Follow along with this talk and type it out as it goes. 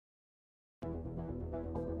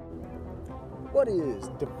What is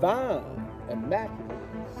divine, immaculate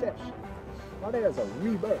conception? Now there's a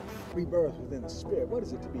rebirth within the spirit. What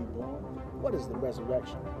is it to be born? What is the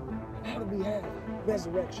resurrection? How do we have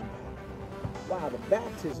resurrection power? Wow, the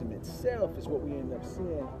baptism itself is what we end up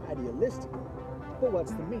seeing idealistically. But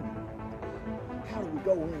what's the meaning? How do we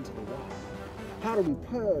go into the water? How do we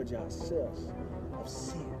purge ourselves of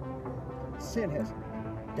sin? Sin has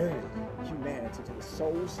dirtied humanity to the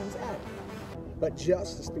soul since Adam. But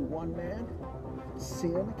just as through one man,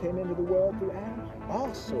 sin came into the world through Adam,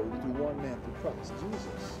 also through one man, through Christ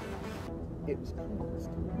Jesus, it was cleansed.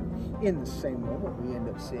 In the same way, what we end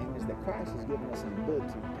up seeing is that Christ has given us an ability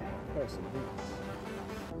to have perseverance.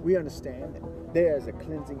 We understand that there is a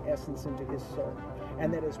cleansing essence into his soul,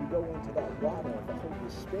 and that as we go into that water of the Holy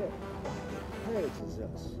Spirit, it purges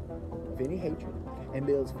us of any hatred and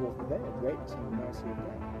builds forth the greatness and the mercy of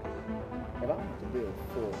God. If I want to build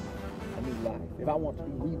for a new life, if I want to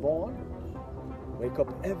be reborn, wake up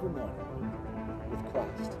every morning with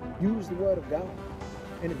Christ. Use the Word of God,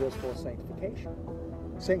 and it builds forth sanctification.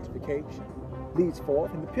 Sanctification leads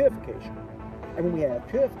forth into purification. And when we have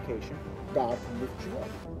purification, God can lift you up.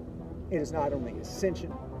 It is not only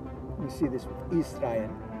ascension. We see this with Israel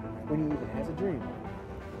when he even has a dream.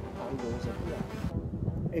 How he goes up the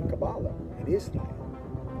ladder. In Kabbalah, in Israel,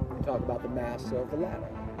 we talk about the master of the ladder.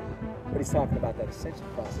 But he's talking about that ascension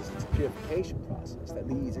process. It's a purification process that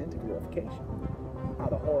leads into glorification. Now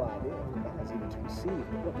the whole idea of Kabbalah is even to receive.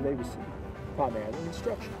 What do they receive? Primarily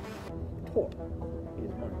instruction. Torah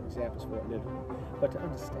is one of the examples for it literally. But to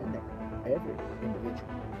understand that every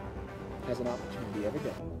individual has an opportunity every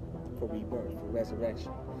day for rebirth, for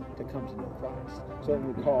resurrection, to come to know Christ. So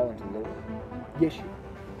when we call unto the Lord, Yeshua,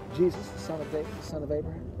 Jesus, the son of David, the son of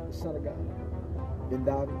Abraham, the son of God, Ben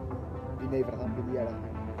David, Ben Abraham, Ben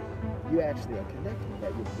Yerahim, you actually are connecting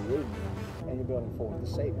that you're creating and you're building forth the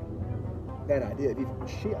Savior. That idea of even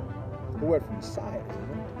Mashiach, the word for Messiah is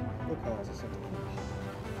anointed. It calls us into kingship.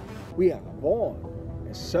 We are born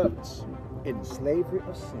as servants in the slavery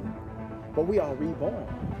of sin, but we are reborn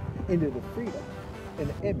into the freedom in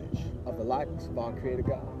the image of the likeness of our Creator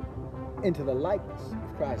God, into the likeness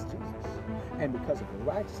of Christ Jesus. And because of the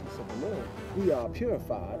righteousness of the Lord, we are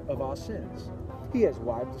purified of our sins. He has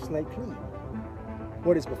wiped the slate clean.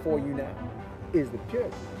 What is before you now is the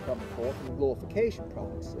purity coming forth from the glorification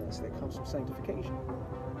process that comes from sanctification.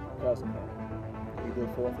 Because of that, we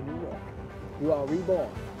build forth a new work. You are reborn.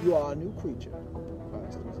 You are a new creature,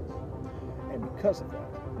 Christ Jesus. And because of that,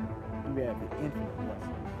 you have the infinite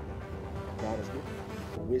blessings God has given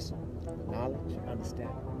you, the wisdom, knowledge,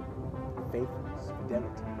 understanding, faithfulness,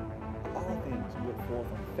 fidelity. All things built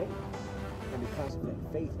forth on faith. And because of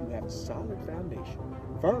that faith, you have a solid foundation,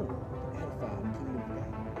 firm, edified in the kingdom of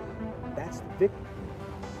God. That's the victory.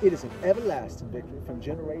 It is an everlasting victory from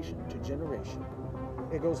generation to generation.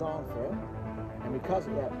 It goes on forever. And because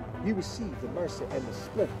of that, you receive the mercy and the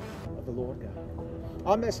splendor of the Lord God.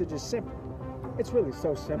 Our message is simple. It's really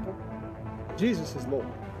so simple. Jesus is Lord.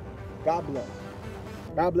 God bless.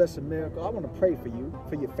 God bless America. I want to pray for you,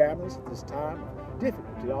 for your families at this time of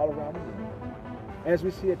difficulty all around the world. As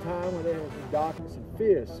we see a time where there has been darkness and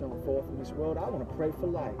fear sown forth in this world, I want to pray for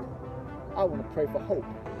light. I want to pray for hope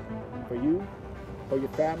for you, for your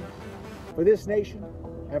families, for this nation,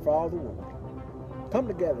 and for all the world. Come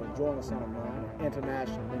together and join us online at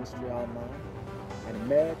International Ministry Online and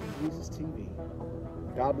American Jesus TV.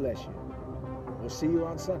 God bless you. We'll see you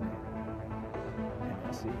on Sunday. And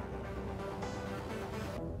I'll see you.